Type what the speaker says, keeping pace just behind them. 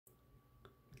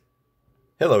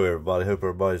Hello everybody, hope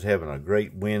everybody's having a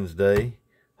great Wednesday.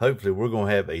 Hopefully we're going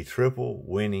to have a triple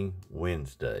winning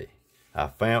Wednesday. I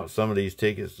found some of these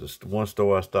tickets. The one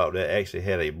store I stopped at actually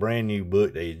had a brand new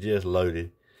book they just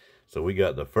loaded. So we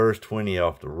got the first 20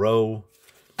 off the roll.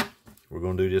 We're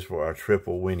going to do this for our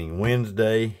triple winning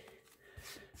Wednesday.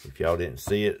 If y'all didn't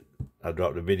see it, I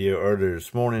dropped a video earlier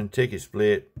this morning, ticket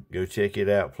split. Go check it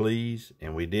out, please.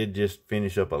 And we did just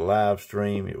finish up a live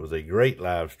stream. It was a great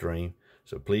live stream.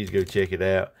 So please go check it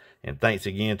out. And thanks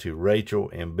again to Rachel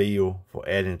and Bill for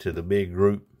adding to the big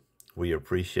group. We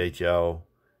appreciate y'all.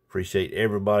 Appreciate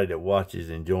everybody that watches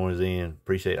and joins in.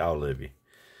 Appreciate all of you.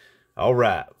 All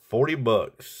right, 40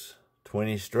 bucks,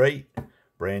 20 straight,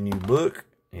 brand new book.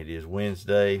 It is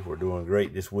Wednesday. We're doing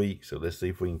great this week, so let's see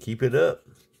if we can keep it up.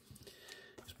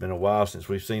 It's been a while since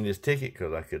we've seen this ticket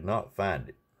because I could not find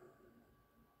it.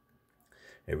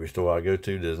 Every store I go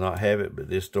to does not have it, but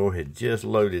this store had just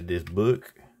loaded this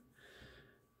book.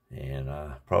 And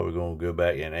I'm probably going to go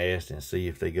back and ask and see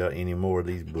if they got any more of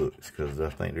these books, because I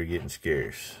think they're getting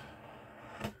scarce.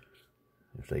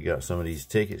 If they got some of these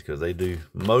tickets, because they do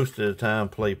most of the time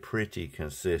play pretty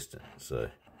consistent. So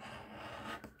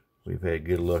we've had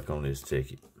good luck on this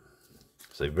ticket.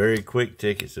 It's a very quick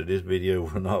ticket, so this video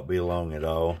will not be long at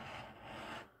all.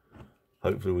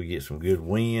 Hopefully we get some good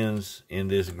wins in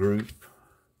this group.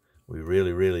 We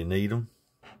really, really need them.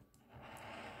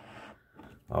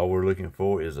 All we're looking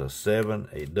for is a 7,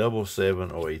 a double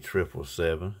 7, or a triple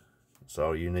 7. That's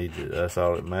all you need. That's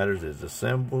all that matters is the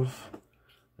symbols.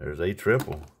 There's a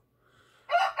triple.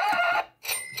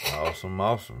 Awesome,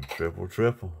 awesome. Triple,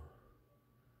 triple.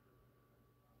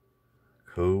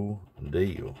 Cool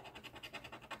deal.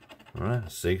 All right,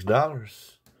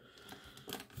 $6.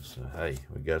 So, hey,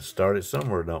 we got to start it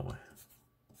somewhere, don't we?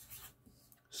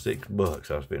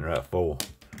 $6. I was spending right $4.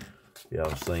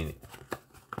 Y'all seen it.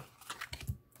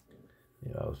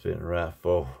 Yeah, I was fitting right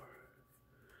 $4.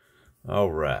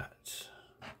 All right.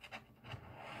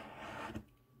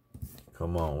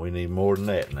 Come on, we need more than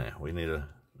that now. We need a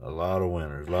lot of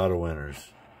winners,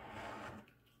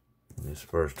 This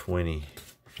first 20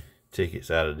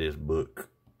 tickets out of this book.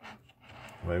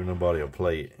 Maybe nobody will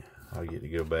play it. I'll get to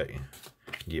go back and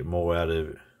get more out of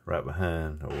it right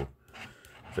behind. Or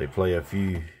if they play a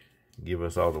few, give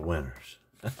us all the winners.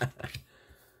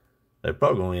 They're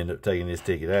probably going to end up taking this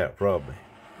ticket out, probably.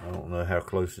 I don't know how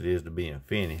close it is to being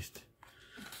finished.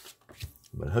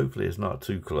 But hopefully it's not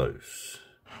too close.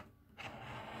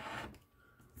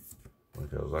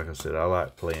 Because like I said, I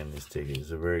like playing this ticket.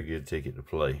 It's a very good ticket to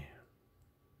play.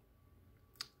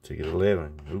 Ticket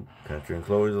 11. Oop, Country and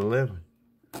Chloe's 11.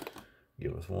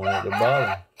 Give us one at the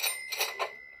bottom.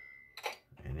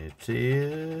 And it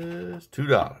is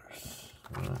 $2. All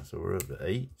right, so we're up to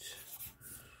 8.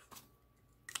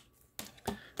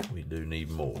 We do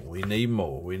need more. We need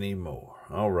more.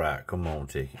 All right, come on,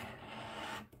 ticket.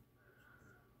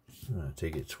 All right,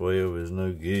 ticket 12 is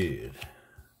no good.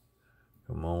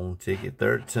 Come on, ticket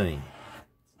 13.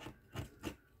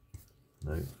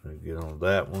 Nope, no good on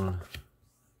that one.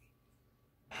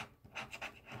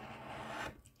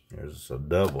 There's a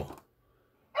double.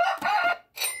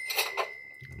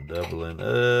 Doubling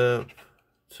up.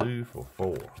 2 for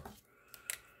 4.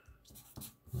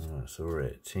 Alright, so we're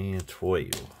at 10, 12.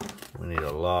 We need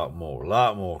a lot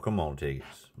more. Come on,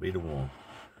 tickets. Be the one.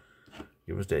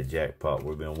 Give us that jackpot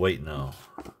we've been waiting on.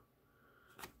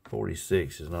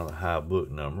 46 is not a high book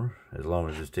number, as long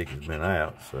as this ticket's been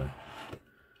out, so.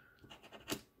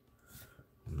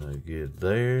 No good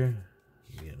there.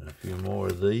 Getting a few more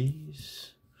of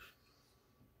these.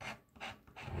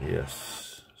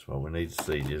 Yes, that's what we need to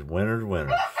see. Just winners.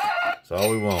 That's all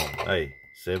we want. Hey,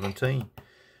 17.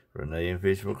 Renee and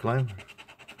Fishable Claimer.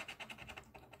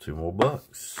 2 more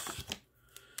bucks.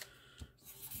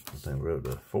 I think we're up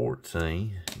to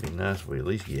 14. It'd be nice if we at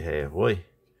least get halfway.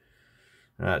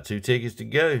 All right, 2 tickets to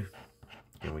go.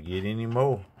 Can we get any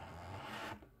more?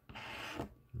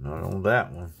 Not on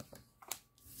that one.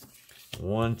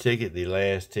 1 ticket, the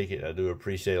last ticket. I do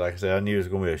appreciate it. Like I said, I knew it was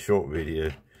going to be a short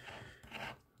video.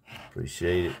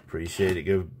 Appreciate it.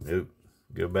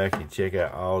 Go back and check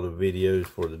out all the videos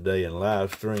for the day in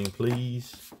live stream,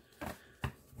 please.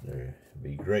 They'd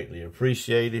be greatly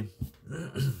appreciated.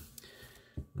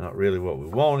 Not really what we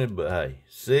wanted, but hey,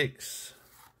 6,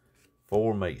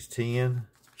 4 makes 10,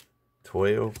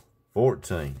 12,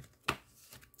 14.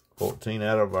 14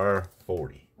 out of our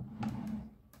 40.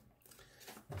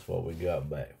 That's what we got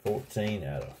back. 14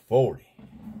 out of 40.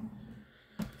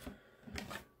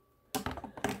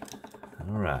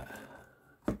 All right.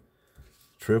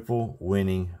 Triple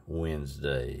winning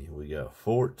Wednesday. We got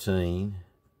 14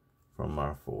 from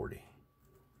our 40.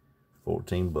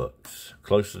 14 bucks.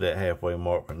 Close to that halfway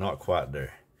mark, but not quite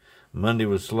there. Monday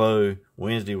was slow.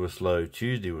 Wednesday was slow.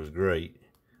 Tuesday was great.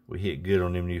 We hit good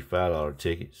on them new $5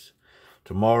 tickets.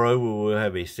 Tomorrow we will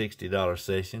have a $60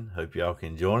 session. Hope y'all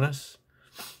can join us.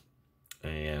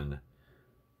 And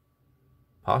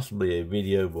possibly a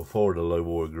video before the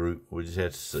Lowboy group. We'll just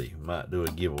have to see. Might do a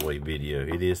giveaway video.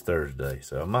 It is Thursday,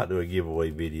 so I might do a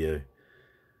giveaway video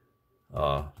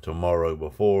tomorrow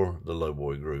before the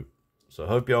Lowboy group. So I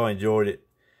hope y'all enjoyed it.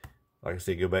 Like I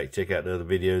said, go back and check out the other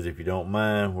videos if you don't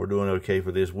mind. We're doing okay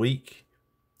for this week.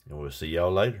 And we'll see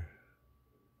y'all later.